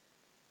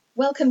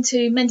Welcome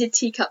to Mended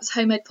Teacups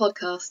Home Ed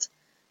Podcast.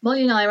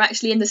 Molly and I are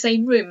actually in the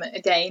same room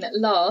again at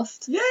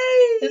last. Yay!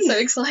 It's so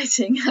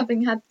exciting,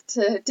 having had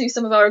to do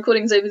some of our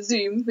recordings over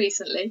Zoom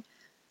recently.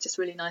 Just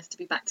really nice to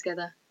be back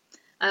together.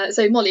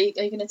 So Molly,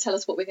 are you going to tell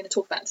us what we're going to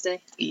talk about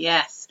today?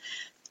 Yes.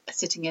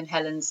 Sitting in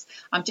Helen's,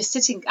 I'm just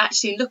sitting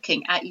actually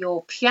looking at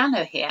your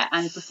piano here,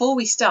 and before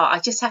we start I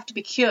just have to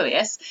be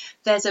curious.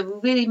 There's a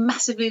really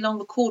massively long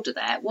recorder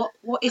there. What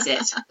is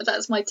it?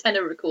 That's my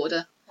tenor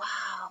recorder.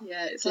 Wow.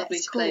 Yeah, it's lovely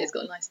to play. It's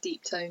got a nice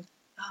deep tone.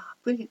 Oh,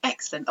 brilliant,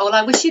 excellent. Oh, well,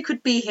 I wish you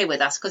could be here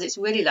with us because it's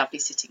really lovely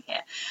sitting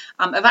here.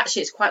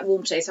 It's quite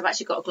warm today, so I've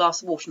actually got a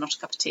glass of water, not a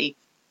cup of tea,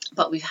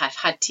 but we've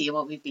had tea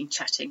while we've been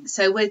chatting.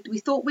 So we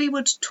thought we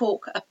would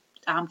talk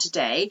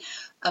today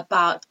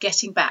about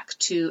getting back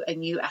to a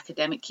new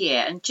academic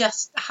year and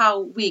just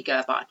how we go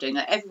about doing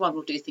it. Everyone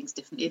will do things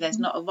differently. There's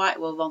not a right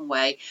or wrong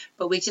way,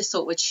 but we just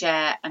thought we'd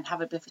share and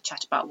have a bit of a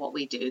chat about what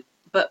we do.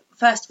 But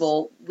first of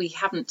all, we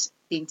haven't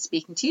been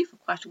speaking to you for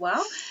quite a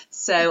while,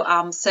 so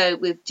I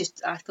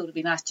thought it'd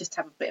be nice just to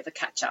have a bit of a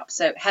catch up.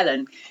 So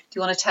Helen, do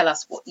you want to tell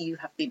us what you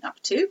have been up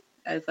to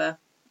over?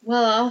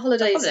 Well, our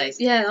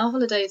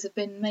holidays have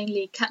been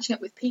mainly catching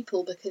up with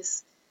people,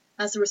 because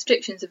as the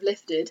restrictions have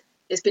lifted,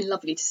 it's been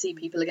lovely to see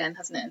people again,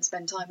 hasn't it, and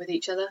spend time with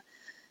each other.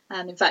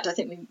 And in fact, I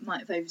think we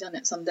might have overdone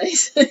it some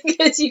days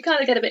because you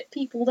kind of get a bit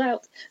peopled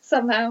out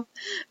somehow.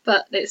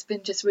 But it's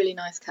been just really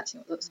nice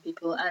catching up with lots of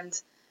people. And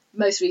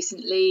most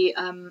recently,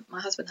 my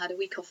husband had a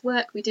week off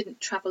work. We didn't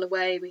travel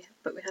away,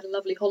 but we had a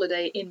lovely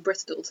holiday in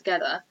Bristol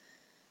together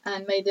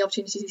and made the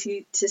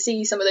opportunity to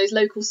see some of those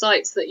local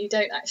sites that you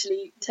don't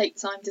actually take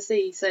time to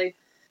see. So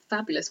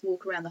fabulous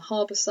walk around the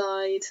harbour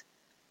side.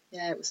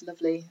 Yeah, it was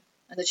lovely.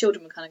 And the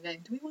children were kind of going,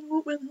 do we want to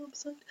walk around the harbour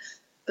side?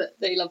 But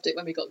they loved it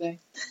when we got going.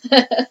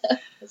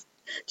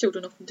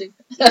 Children often do.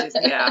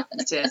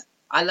 It is.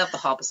 I love the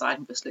harbour side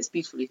in Bristol. It's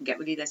beautiful.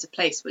 There's a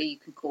place where you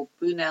can call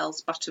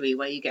Brunel's Buttery,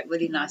 where you get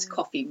really nice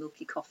coffee,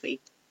 milky coffee,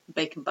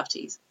 bacon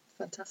butties.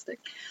 Fantastic.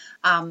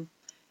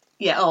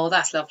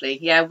 That's lovely.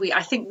 Yeah,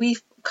 I think we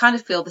kind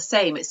of feel the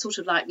same. It's sort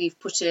of like we've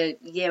put a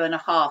year and a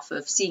half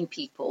of seeing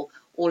people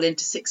all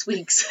into 6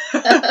 weeks.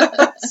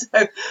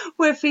 So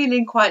we're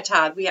feeling quite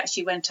tired. We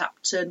actually went up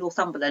to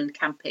Northumberland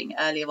camping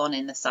earlier on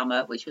in the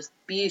summer, which was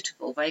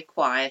beautiful, very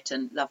quiet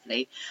and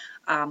lovely.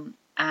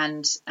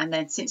 And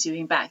then since you've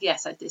been back,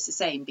 yes, it's the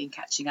same, been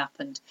catching up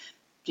and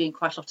doing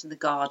quite a lot in the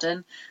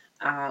garden,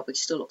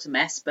 which still looks a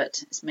mess,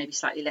 but it's maybe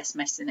slightly less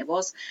mess than it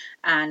was.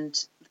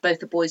 And both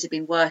the boys have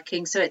been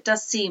working, so it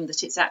does seem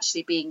that it's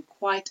actually been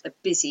quite a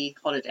busy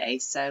holiday.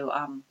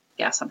 So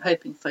yes, I'm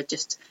hoping for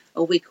just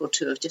a week or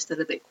two of just a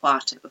little bit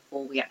quieter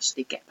before we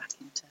actually get back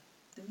into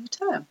the new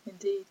term.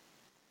 Indeed.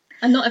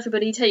 And not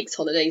everybody takes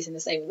holidays in the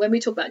same way. When we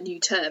talk about new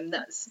term,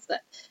 that's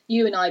that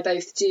you and I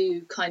both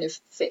do kind of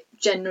fit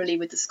generally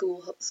with the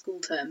school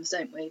terms,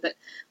 don't we? But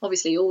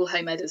obviously all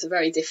home eders are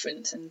very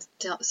different, and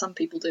some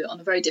people do it on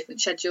a very different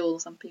schedule.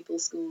 Some people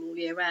school all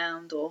year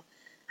round or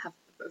have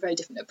a very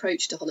different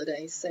approach to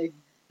holidays. So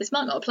this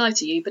might not apply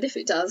to you, but if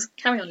it does,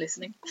 carry on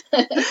listening.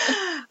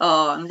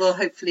 And we'll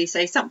hopefully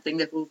say something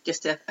that will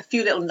just a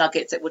few little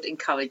nuggets that would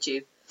encourage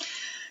you.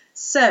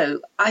 So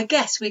I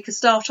guess we could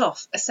start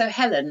off. So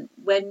Helen,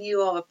 when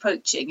you are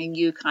approaching a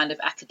new kind of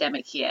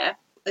academic year,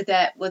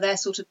 were there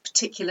sort of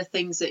particular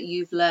things that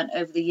you've learnt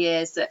over the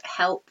years that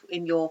help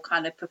in your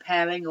kind of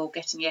preparing or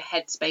getting your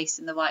headspace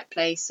in the right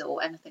place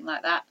or anything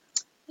like that?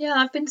 Yeah,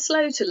 I've been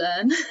slow to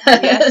learn.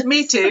 Yes,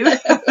 me too.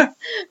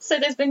 So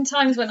there's been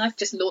times when I've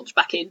just launched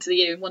back into the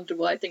year and wondered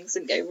why things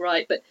didn't go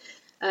right. But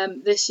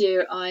this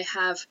year I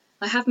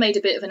have made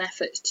a bit of an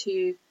effort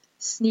to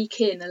sneak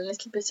in a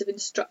little bit of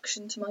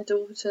instruction to my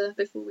daughter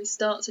before we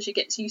start, so she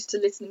gets used to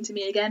listening to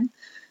me again.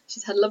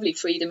 She's had lovely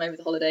freedom over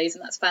the holidays,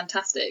 and that's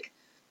fantastic.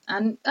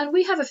 And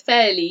we have a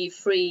fairly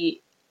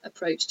free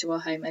approach to our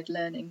home ed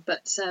learning.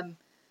 But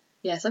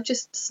yes, I've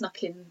just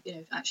snuck in,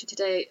 actually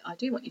today I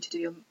do want you to do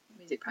your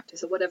music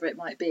practice or whatever it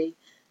might be,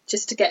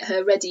 just to get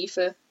her ready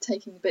for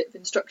taking a bit of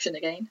instruction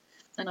again.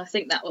 And I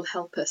think that will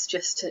help us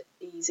just to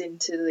ease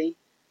into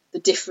the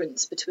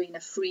difference between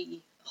a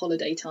free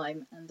holiday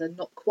time and a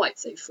not quite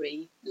so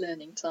free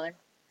learning time.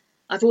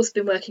 I've also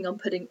been working on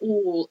putting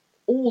all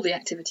the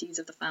activities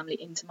of the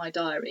family into my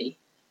diary.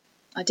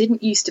 I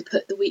didn't used to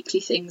put the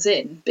weekly things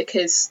in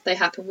because they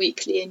happen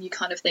weekly and you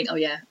kind of think, oh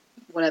yeah,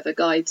 whatever,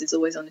 guides is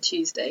always on a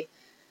Tuesday.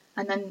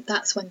 And then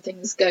that's when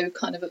things go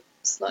kind of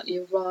slightly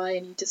awry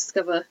and you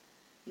discover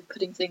you're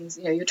putting things,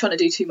 you're trying to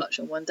do too much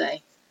on one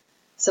day.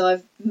 So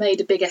I've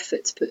made a big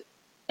effort to put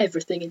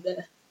everything in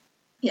there.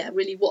 Yeah,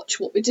 really watch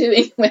what we're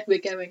doing, where we're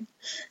going.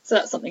 So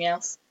that's something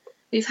else.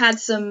 We've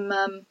had some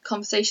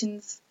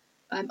conversations.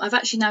 I've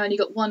actually now only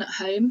got one at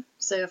home.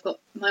 So I've got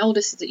my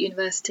oldest is at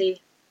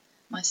university.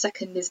 My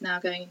second is now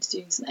going into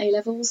doing some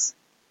A-levels.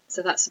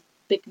 So that's a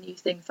big new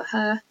thing for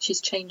her.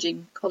 She's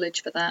changing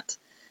college for that.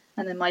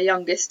 And then my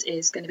youngest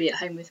is going to be at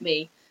home with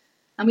me.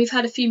 And we've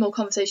had a few more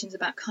conversations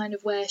about kind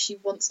of where she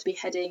wants to be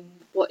heading,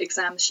 what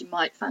exams she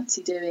might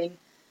fancy doing.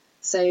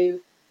 So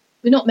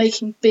we're not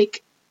making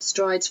big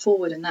strides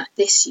forward, and that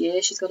this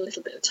year she's got a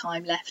little bit of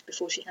time left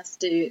before she has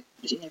to do,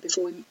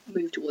 before we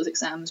move towards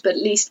exams, but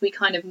at least we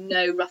kind of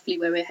know roughly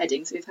where we're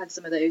heading. So we've had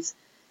some of those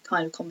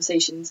kind of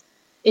conversations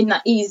in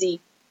that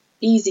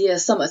easier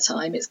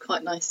summertime. It's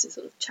quite nice to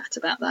sort of chat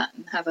about that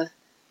and have a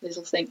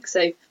little think.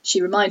 So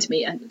she reminded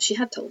me, and she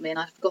had told me, and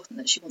I'd forgotten,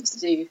 that she wants to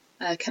do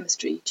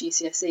chemistry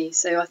GCSE.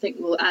 So I think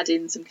we'll add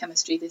in some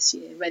chemistry this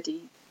year,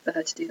 ready for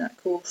her to do that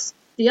course.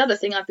 The other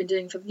thing I've been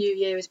doing for New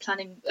Year is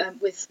planning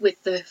with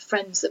the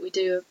friends that we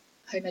do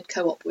a home ed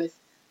co-op with.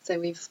 So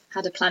we've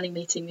had a planning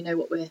meeting. We know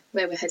where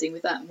we're heading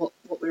with that and what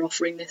we're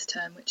offering this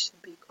term, which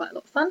will be quite a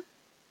lot of fun.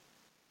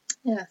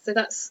 Yeah, so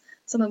that's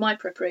some of my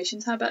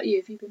preparations. How about you?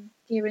 Have you been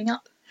gearing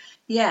up?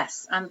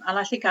 Yes, and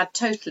I think I'd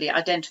totally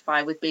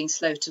identify with being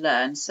slow to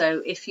learn.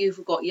 So if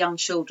you've got young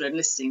children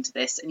listening to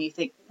this and you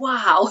think,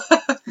 wow,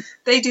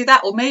 they do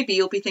that, or maybe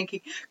you'll be thinking,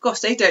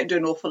 gosh, they don't do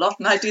an awful lot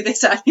and I do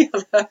this and the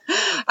other.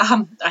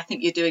 I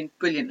think you're doing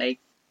brilliantly.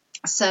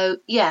 So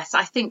yes,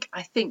 I think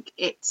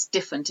it's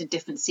different in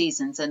different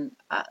seasons. And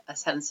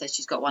as Helen says,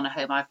 she's got one at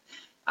home.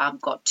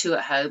 I've got two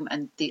at home,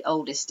 and the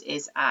oldest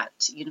is at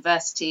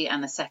university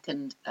and the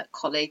second at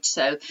college.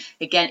 So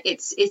again,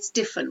 it's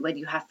different when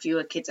you have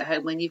fewer kids at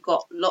home. When you've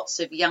got lots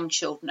of young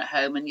children at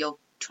home and you're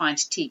trying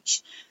to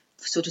teach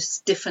sort of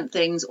different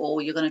things, or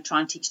you're going to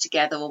try and teach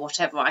together or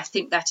whatever, I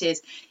think that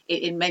is,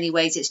 in many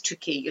ways, it's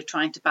tricky. You're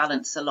trying to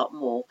balance a lot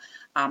more.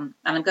 And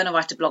I'm going to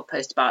write a blog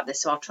post about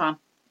this, so I'll try and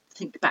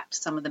think back to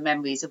some of the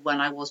memories of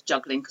when I was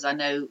juggling, because I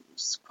know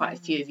quite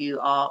a few of you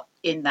are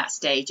in that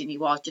stage and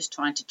you are just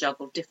trying to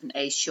juggle different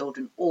age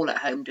children all at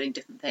home doing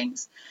different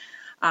things.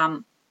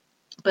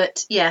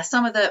 But yeah,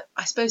 some of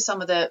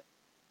the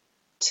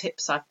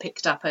tips I've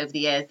picked up over the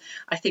years,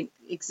 I think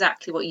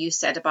exactly what you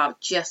said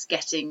about just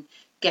getting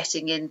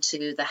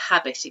into the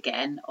habit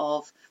again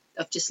of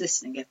just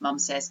listening. If mum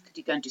says, could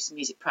you go and do some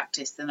music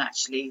practice, then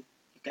actually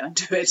go and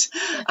do it.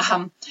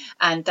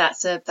 And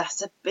that's a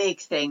big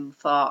thing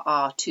for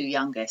our two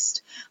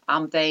youngest.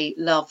 They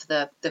love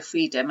the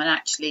freedom and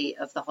actually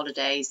of the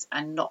holidays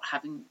and not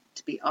having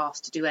to be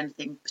asked to do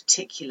anything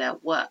particular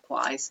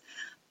work-wise.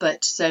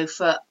 But so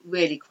for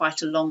really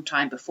quite a long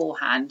time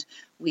beforehand,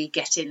 we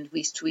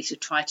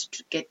should try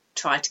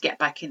to get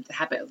back into the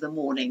habit of the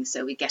morning.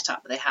 So we get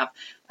up, they have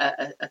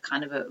a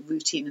kind of a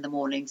routine in the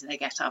mornings, and they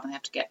get up and they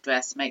have to get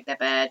dressed, make their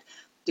bed,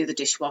 do the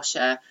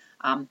dishwasher,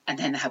 and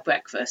then they have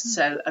breakfast.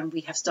 So, and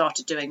we have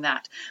started doing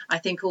that. I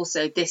think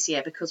also this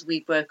year, because we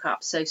broke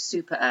up so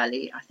super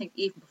early, I think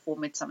even before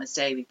Midsummer's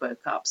Day we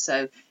broke up.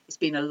 So it's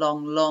been a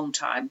long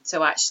time.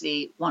 So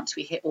actually, once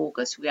we hit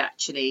August, we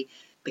actually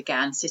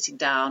began sitting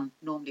down,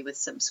 normally with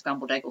some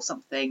scrambled egg or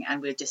something,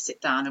 and we'd just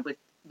sit down and we'd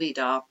read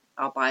our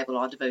Bible,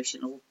 our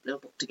devotional little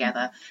book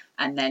together,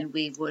 and then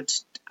we would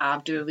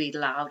do a read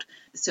aloud.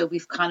 So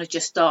we've kind of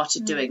just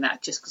started doing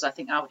that, just because I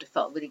think I would have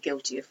felt really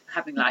guilty of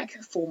having like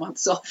 4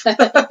 months off.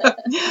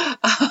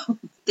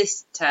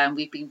 This term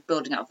we've been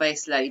building up very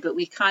slowly, but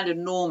we kind of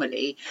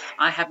normally,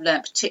 I have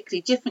learned,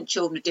 particularly different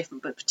children are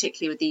different, but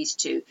particularly with these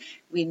two,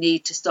 we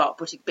need to start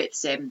putting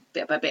bits in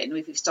bit by bit, and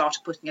we've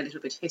started putting a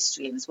little bit of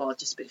history in as well,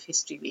 just a bit of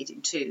history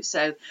reading too.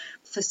 So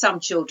for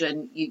some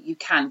children, you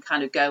can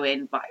kind of go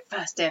in by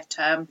first day of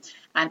term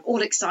and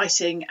all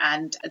exciting,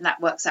 and that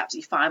works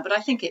absolutely fine. But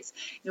I think it's,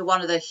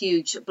 one of the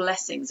huge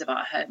blessings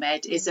about home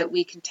ed is that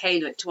we can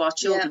tailor it to our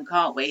children,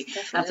 can't we?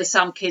 Definitely. And for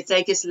some kids,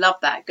 they just love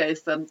that, go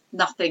from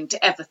nothing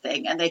to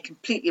everything, and they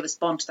completely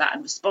respond to that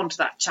and respond to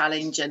that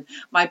challenge. And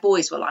my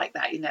boys were like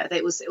that,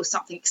 it was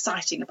something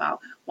exciting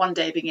about one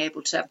day being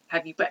able to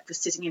have your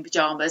breakfast sitting in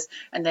pyjamas,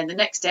 and then the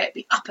next day it'd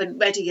be up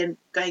and ready and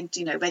going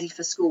to, ready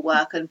for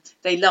schoolwork, and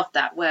they loved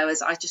that,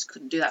 whereas I just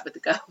couldn't do that with the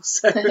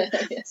girls.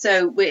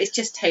 So it's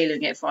just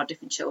tailoring it for our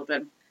different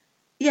children.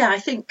 Yeah, I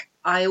think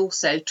I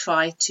also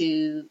try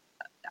to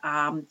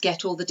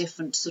get all the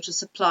different sort of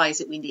supplies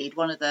that we need.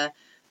 One of the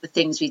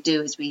things we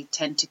do is we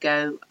tend to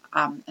go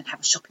and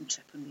have a shopping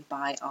trip, and we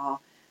buy our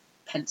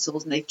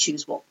pencils, and they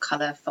choose what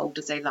colour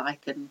folders they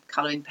like, and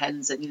colouring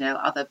pens, and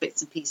other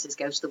bits and pieces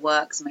go to the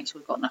works, and make sure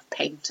we've got enough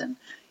paint,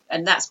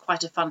 and that's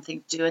quite a fun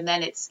thing to do. And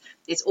then it's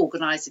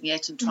organising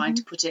it and trying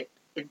to put it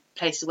in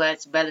places where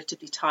it's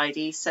relatively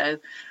tidy. So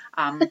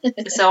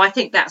so I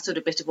think that sort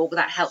of bit of all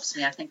that helps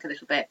me, I think, a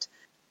little bit.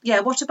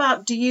 Yeah,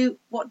 what do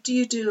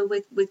you do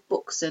with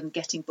books and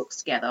getting books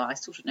together? I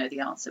sort of know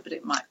the answer, but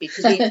it might be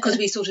because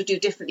we sort of do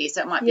differently,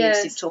 so it might be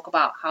interesting to talk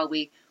about how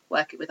we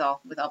work it with our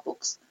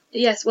books.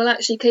 Yes, well,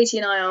 actually, Katie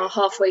and I are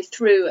halfway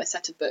through a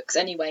set of books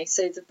anyway,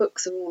 so the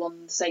books are all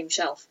on the same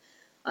shelf.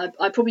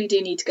 I probably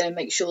do need to go and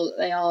make sure that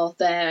they are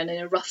there and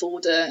in a rough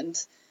order, and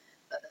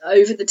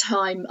over the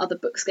time other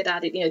books get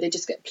added, they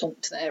just get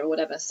plonked there or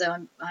whatever. So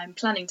I'm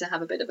planning to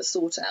have a bit of a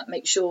sort out,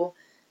 make sure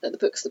that the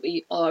books that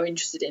we are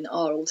interested in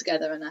are all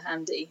together and are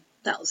handy.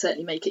 That'll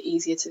certainly make it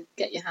easier to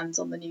get your hands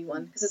on the new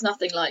one, because there's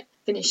nothing like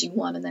finishing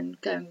one and then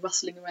going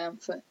rustling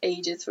around for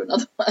ages for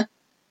another one.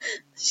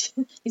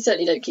 You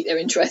certainly don't keep their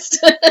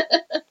interest.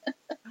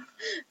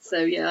 So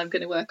yeah, I'm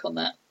going to work on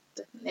that,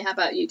 definitely. definitely. How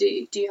about you?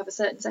 Do you have a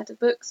certain set of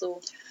books or?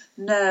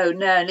 No.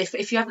 And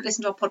if you haven't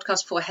listened to our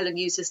podcast before, Helen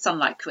uses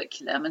Sunlight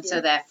curriculum, and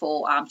so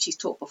therefore she's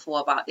talked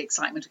before about the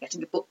excitement of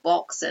getting a book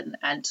box and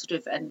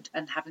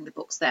having the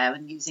books there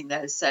and using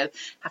those. So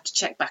have to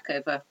check back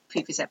over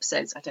previous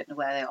episodes. I don't know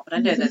where they are, but I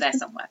know they're there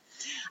somewhere.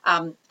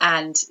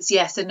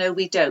 So no,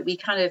 we don't. We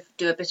kind of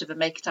do a bit of a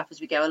make it up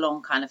as we go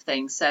along kind of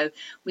thing. So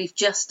we've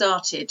just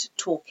started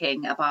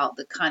talking about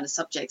the kind of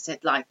subjects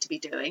they'd like to be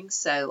doing.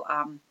 So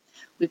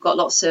we've got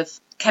lots of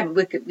I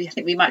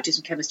think we might do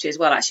some chemistry as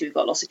well. Actually, we've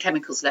got lots of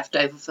chemicals left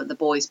over from the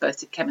boys,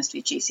 both did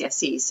chemistry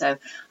GCSE. So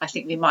I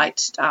think we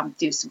might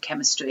do some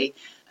chemistry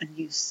and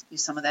use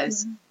some of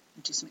those and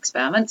do some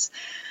experiments.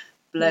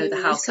 Blow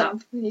the house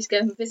up. We need to go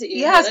and visit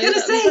you. Yeah, I was going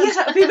to say,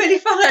 that would be really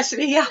fun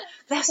actually. Yeah,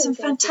 there's some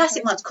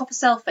fantastic ones. Copper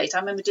sulfate. I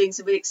remember doing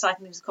some really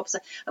exciting things with copper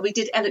sulfate. And we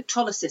did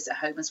electrolysis at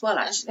home as well,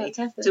 actually.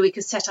 So we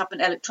could set up an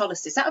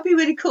electrolysis. That would be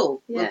really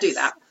cool. Yes. We'll do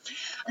that.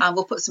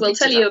 We'll put some. We'll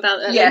tell you about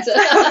that. Yes.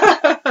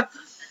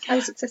 How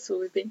successful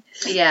we've been.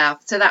 Yeah,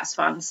 so that's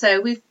fun.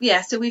 So we've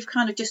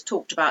kind of just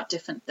talked about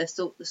the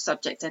sort of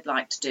subjects I'd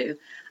like to do.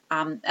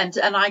 And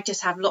I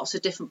just have lots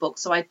of different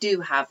books. So I do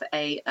have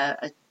a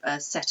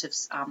set of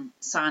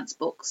science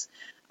books,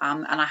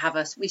 and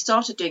we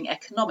started doing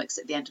economics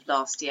at the end of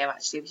last year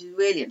actually, which is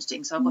really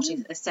interesting. So I've got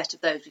a set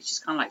of those, which is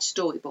kind of like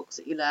storybooks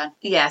that you learn.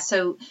 Yeah,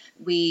 so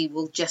we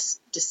will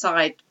just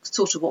decide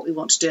sort of what we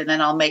want to do, and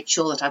then I'll make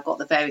sure that I've got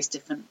the various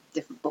different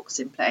books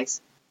in place.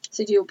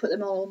 So do you put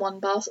them all on one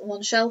basket, on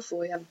one shelf,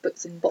 or you have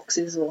books in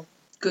boxes, or?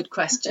 Good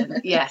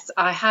question. Yes,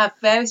 I have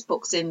various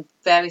books in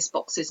various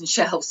boxes and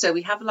shelves. So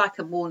we have like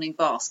a morning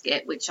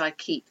basket, which I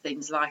keep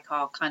things like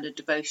our kind of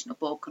devotional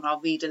book and our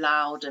read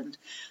aloud and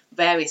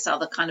various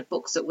other kind of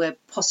books that we're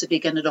possibly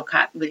going to look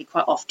at really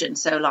quite often.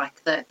 So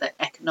like the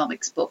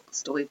economics book,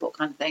 storybook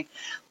kind of thing.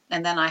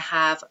 And then I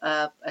have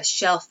a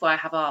shelf where I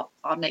have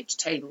our nature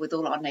table with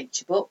all our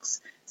nature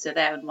books. So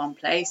they're in one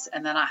place.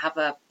 And then I have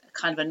a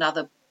kind of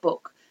another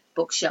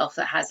bookshelf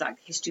that has like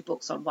history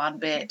books on one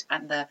bit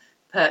and the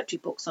poetry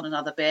books on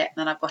another bit, and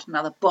then I've got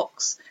another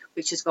box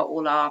which has got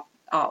all our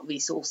art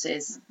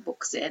resources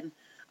books in,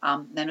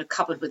 then a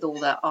cupboard with all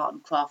the art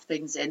and craft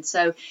things in.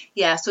 So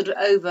yeah, sort of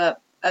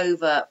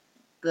over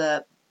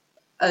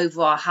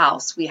our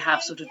house we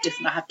have sort of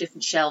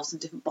different shelves and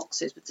different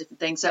boxes with different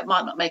things, so it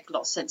might not make a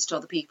lot of sense to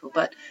other people,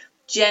 but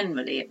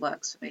generally it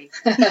works for me.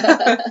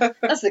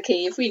 That's the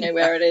key, if we know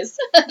where it is.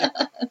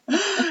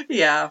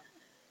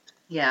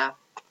 yeah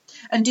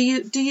And do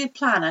you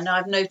plan? I know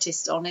I've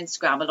noticed on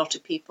Instagram a lot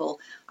of people,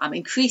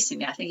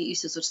 increasingly, I think it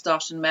used to sort of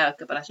start in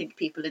America, but I think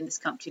people in this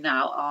country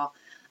now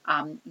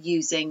are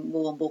using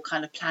more and more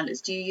kind of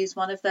planners. Do you use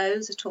one of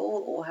those at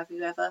all, or have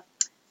you ever?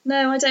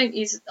 No, I don't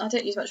use much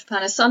of a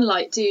planner.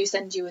 Sunlight do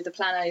send you with a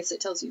planner, so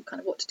it tells you kind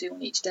of what to do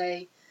on each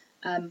day.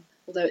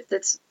 Although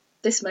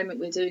this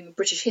moment we're doing a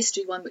British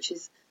history one, which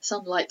is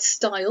Sunlight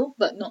style,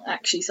 but not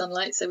actually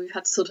Sunlight, so we've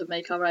had to sort of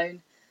make our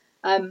own.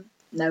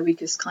 No, we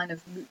just kind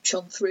of mooch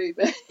on through.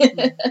 But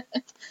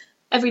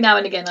every now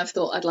and again I've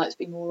thought I'd like to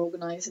be more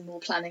organised and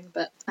more planning,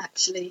 but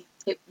actually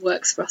it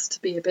works for us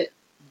to be a bit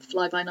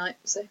fly-by-night,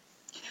 so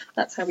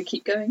that's how we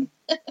keep going.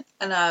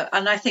 And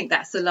I think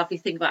that's the lovely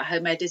thing about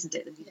homemade, isn't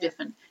it? That you're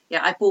different.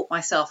 Yeah, I bought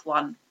myself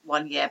one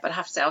year, but I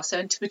have to say I was so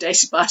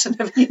intimidated by it I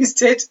never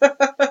used it.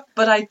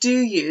 But I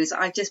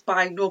just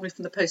buy normally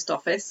from the post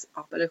office,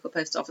 our local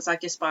post office. I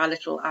just buy a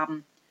little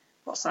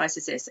what size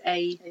is this?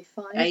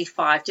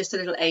 A5, just a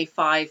little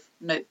A5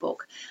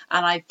 notebook.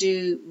 And I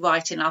do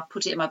write in, I'll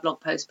put it in my blog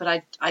post,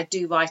 but I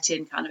do write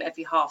in kind of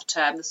every half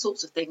term the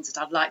sorts of things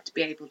that I'd like to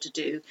be able to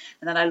do.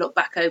 And then I look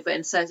back over it.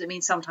 And so, I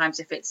mean,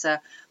 sometimes if it's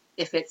a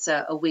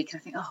week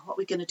and I think, oh, what are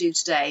we going to do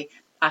today?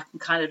 I can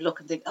kind of look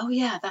and think, oh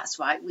yeah, that's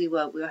right. We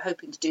were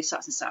hoping to do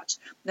such and such.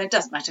 And it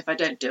doesn't matter if I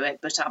don't do it,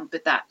 but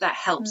that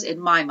helps in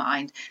my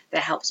mind.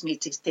 That helps me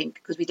to think,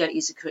 because we don't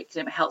use a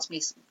curriculum. It helps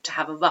me to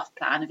have a rough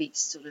plan of each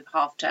sort of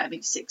half term,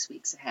 each 6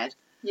 weeks ahead.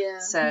 Yeah,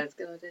 so that's a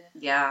good idea.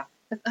 Yeah.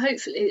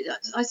 Hopefully,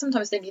 I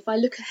sometimes think if I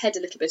look ahead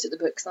a little bit at the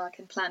books, I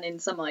can plan in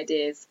some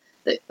ideas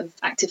of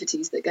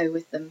activities that go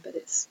with them. But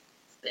it's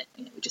a bit,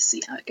 we just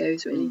see how it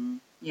goes, really.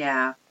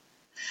 Yeah.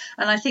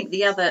 And I think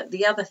the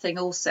other thing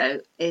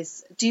also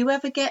is, do you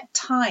ever get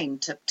time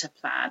to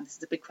plan? This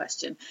is a big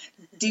question.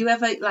 Do you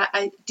ever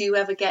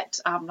get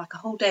like a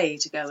whole day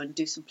to go and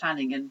do some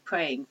planning and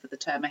praying for the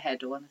term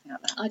ahead or anything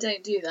like that? I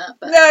don't do that,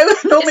 but no,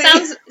 not me.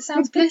 It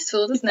sounds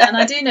blissful, doesn't it? And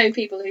I do know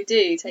people who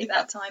do take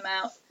that time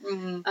out,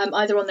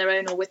 either on their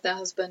own or with their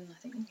husband. I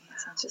think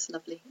that sounds just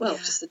lovely. Well,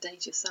 just a day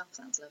to yourself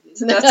sounds lovely,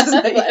 isn't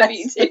it? Whatever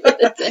you do.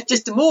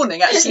 Just a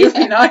morning actually would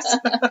be nice.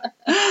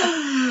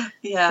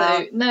 Yeah.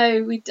 So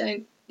no, we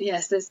don't.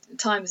 Yes, there's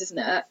times, isn't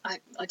it?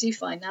 I do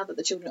find now that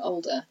the children are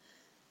older,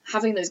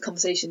 having those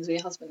conversations with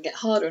your husband get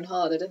harder and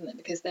harder, doesn't it?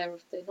 Because they're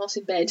not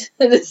in bed,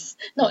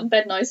 not in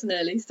bed nice and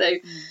early. So,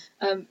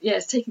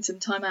 it's taking some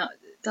time out.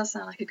 It does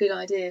sound like a good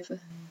idea for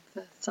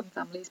some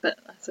families, but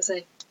as I say,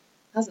 it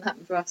hasn't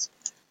happened for us.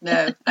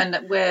 No,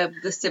 and we're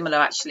the similar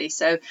actually.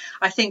 So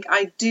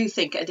I do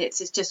think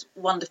it's just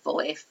wonderful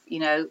if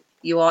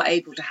you are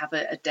able to have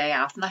a day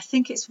out, and I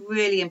think it's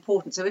really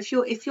important. So if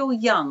you're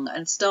young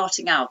and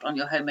starting out on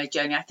your homemade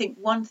journey, I think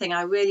one thing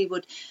I really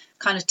would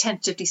kind of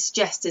tentatively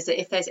suggest is that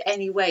if there's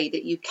any way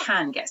that you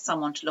can get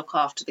someone to look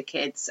after the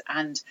kids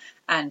and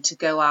to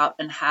go out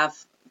and have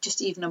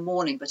just even a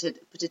morning, but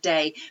a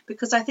day,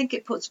 because I think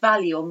it puts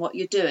value on what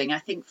you're doing. I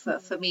think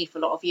for me, for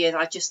a lot of years,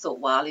 I just thought,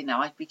 well,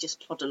 I'd be just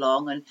plod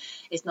along, and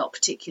it's not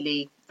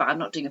particularly, but I'm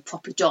not doing a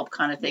proper job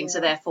kind of thing. So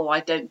therefore, I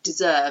don't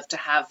deserve to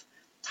have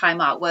time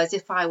out. Whereas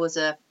if I was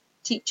a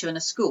teacher in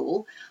a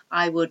school,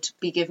 I would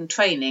be given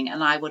training,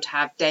 and I would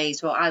have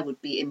days where I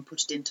would be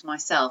inputted into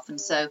myself.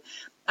 And so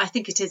I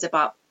think it is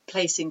about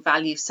placing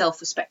value,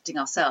 self-respecting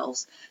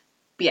ourselves.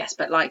 Yes,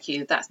 but like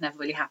you, that's never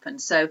really happened.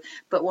 So,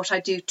 but what I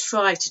do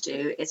try to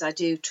do is I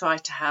do try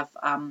to have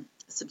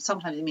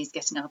sometimes it means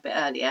getting up a bit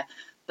earlier,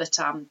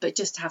 but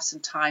just to have some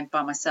time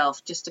by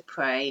myself, just to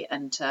pray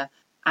and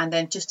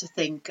then just to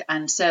think.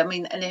 And so, I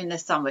mean, and in the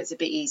summer it's a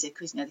bit easier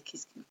because the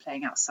kids can be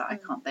playing outside,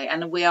 can't they?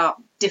 And we are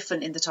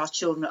different in that our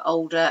children are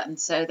older, and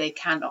so they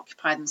can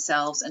occupy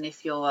themselves. And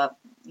if you're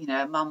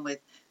a mum with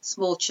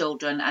small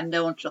children and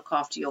no one to look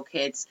after your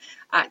kids,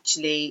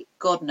 actually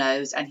God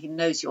knows, and he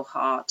knows your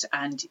heart,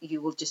 and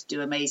you will just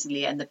do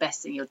amazingly. And the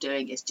best thing you're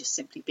doing is just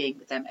simply being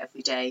with them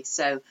every day.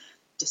 So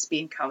just be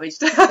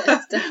encouraged.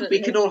 Yes, definitely.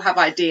 We can all have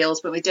ideals,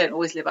 but we don't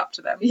always live up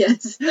to them.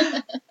 Yes.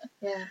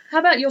 Yeah. How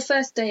about your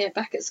first day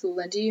back at school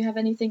then? Do you have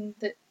anything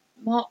that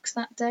marks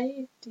that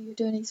day? Do you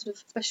do any sort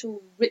of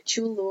special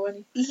ritual or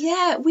anything?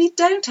 Yeah, we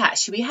don't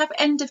actually. We have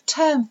end of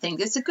term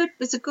things. It's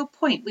a good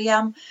point. We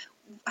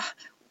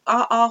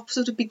our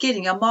sort of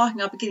beginning,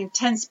 our beginning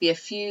tends to be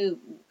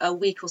a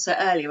week or so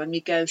earlier when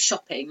we go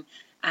shopping,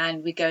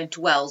 and we go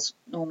into Wells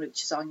normally,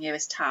 which is our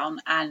nearest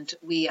town, and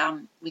we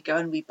go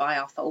and we buy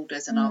our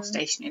folders and our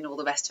stationery and all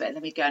the rest of it, and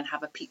then we go and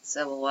have a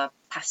pizza or a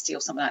pasty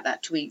or something like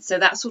that to eat. So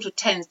that sort of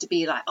tends to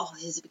be like, oh,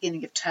 this is the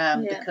beginning of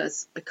term,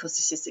 because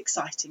this is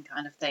exciting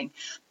kind of thing.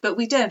 But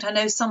we don't. I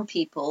know some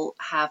people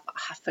have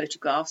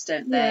photographs,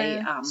 don't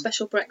they?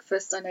 Special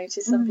breakfast. I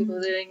noticed some people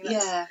are doing.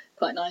 That's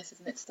quite nice,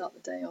 isn't it, to start the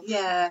day off?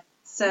 Yeah.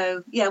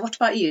 So what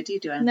about you? Do you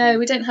do anything? No,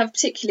 we don't have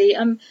particularly.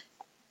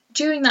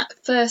 During that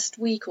first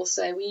week or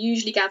so, we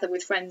usually gather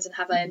with friends and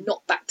have a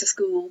not back to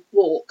school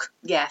walk.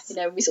 Yes.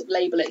 We sort of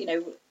label it,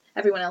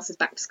 everyone else is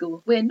back to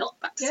school. We're not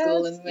back to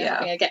school, and we're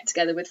having a get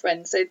together with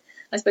friends. So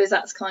I suppose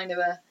that's kind of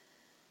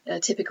a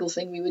typical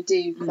thing we would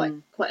do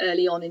quite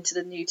early on into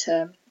the new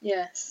term.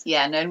 Yes.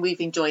 Yeah, no, and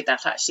we've enjoyed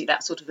that actually.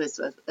 That sort of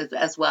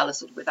as well as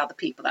sort of with other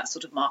people, that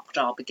sort of marked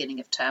our beginning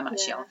of term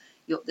actually.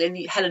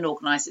 Helen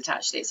organised it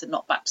actually. It's a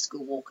not back to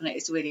school walk, and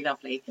it's really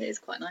lovely. It is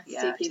quite nice to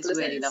see people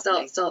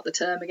start the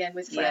term again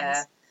with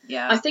friends.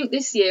 Yeah. I think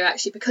this year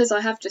actually, because I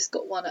have just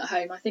got one at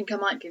home, I think I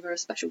might give her a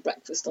special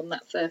breakfast on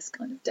that first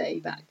kind of day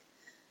back.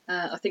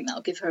 I think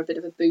that'll give her a bit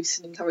of a boost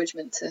and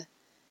encouragement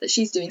that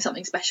she's doing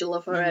something special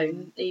of her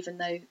own, even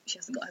though she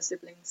hasn't got her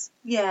siblings.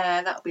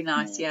 Yeah, that would be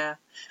nice. Yeah,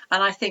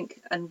 and I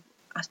think, and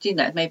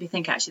it made me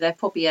think actually, there are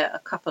probably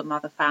a couple of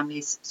other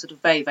families sort of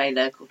very, very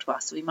local to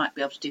us, so we might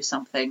be able to do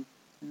something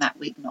in that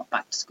week, not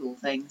back to school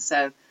thing.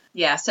 So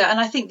yeah, and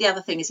I think the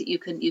other thing is that you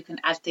can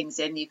add things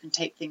in, you can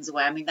take things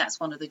away. I mean, that's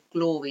one of the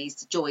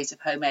joys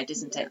of home ed,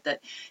 isn't it? That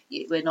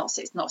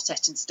it's not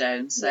set in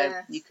stone, so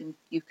you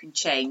can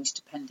change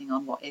depending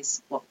on what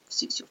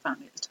suits your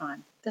family at the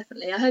time.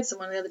 Definitely. I heard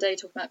someone the other day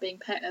talk about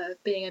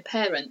being a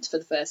parent for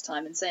the first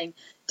time and saying,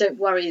 don't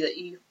worry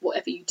that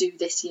whatever you do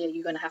this year,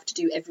 you're going to have to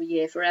do every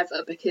year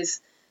forever,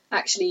 because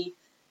actually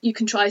you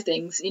can try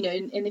things, and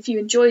if you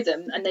enjoy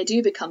them and they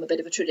do become a bit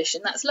of a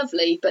tradition, that's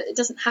lovely, but it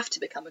doesn't have to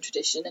become a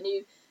tradition.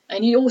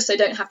 And you also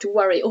don't have to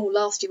worry,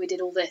 last year we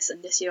did all this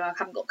and this year I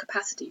haven't got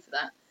capacity for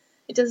that.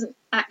 It doesn't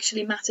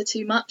actually matter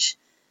too much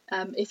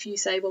if you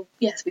say, well,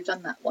 yes, we've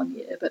done that one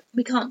year, but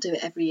we can't do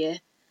it every year.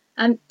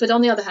 But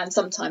on the other hand,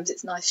 sometimes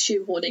it's nice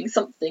shoehorning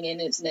something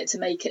in, isn't it, to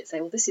make it say,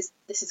 well, this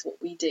is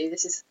what we do,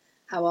 this is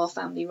how our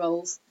family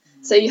rolls.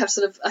 So you have to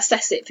sort of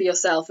assess it for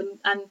yourself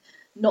and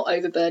not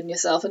overburden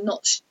yourself and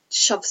not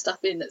shove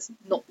stuff in that's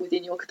not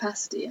within your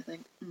capacity, I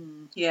think.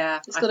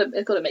 Yeah. It's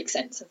got to make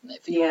sense, hasn't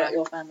it, for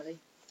your family.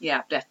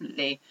 Yeah,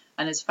 definitely.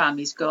 And as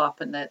families grow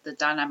up and the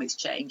dynamics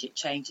change, it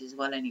changes as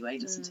well anyway,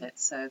 doesn't it?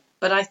 So,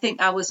 but I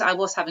think I was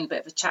having a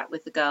bit of a chat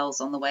with the girls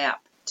on the way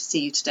up to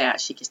see you today,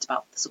 actually, just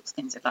about the sorts of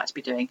things I'd like to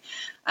be doing.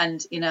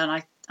 And, and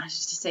I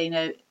just to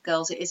say,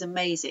 girls, it is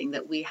amazing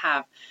that we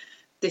have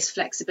this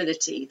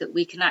flexibility that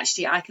we can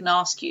actually, I can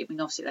ask you, I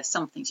mean, obviously there's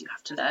some things you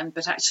have to learn,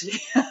 but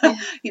actually,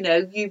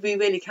 we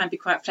really can be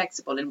quite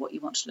flexible in what you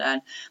want to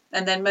learn.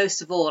 And then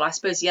most of all, I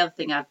suppose the other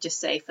thing I'd just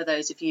say for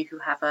those of you who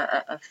have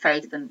a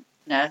faith, and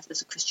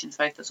there's a Christian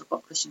faith, that's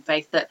got Christian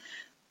faith, that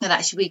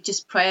actually we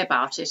just pray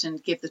about it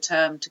and give the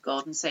term to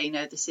God and say,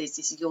 this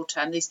is your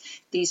term.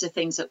 These are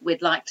things that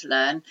we'd like to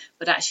learn,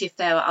 but actually if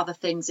there are other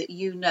things that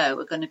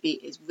are going to be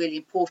is really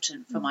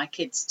important for my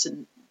kids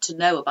to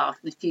know about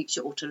in the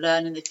future or to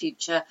learn in the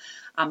future,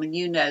 and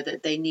that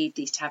they need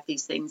to have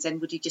these things, then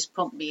would you just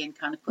prompt me and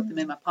kind of put them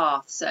in my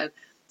path? So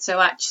So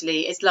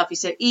actually, it's lovely.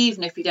 So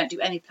even if you don't do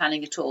any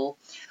planning at all,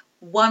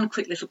 one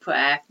quick little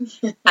prayer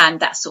and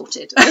that's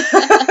sorted.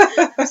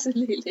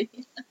 Absolutely.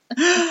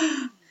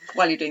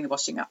 While you're doing the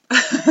washing up.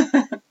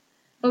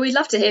 Well, we'd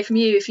love to hear from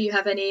you if you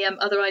have any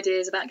other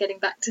ideas about getting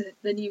back to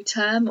the new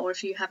term, or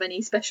if you have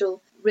any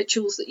special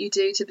rituals that you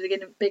do to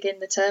begin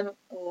the term,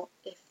 or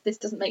if this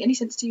doesn't make any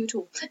sense to you at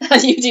all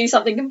and you do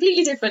something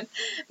completely different.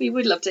 We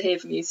would love to hear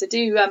from you. So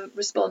do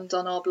respond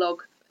on our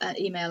blog,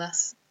 email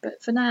us.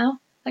 But for now,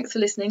 thanks for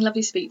listening.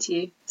 Lovely to speak to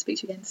you. Speak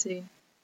to you again soon.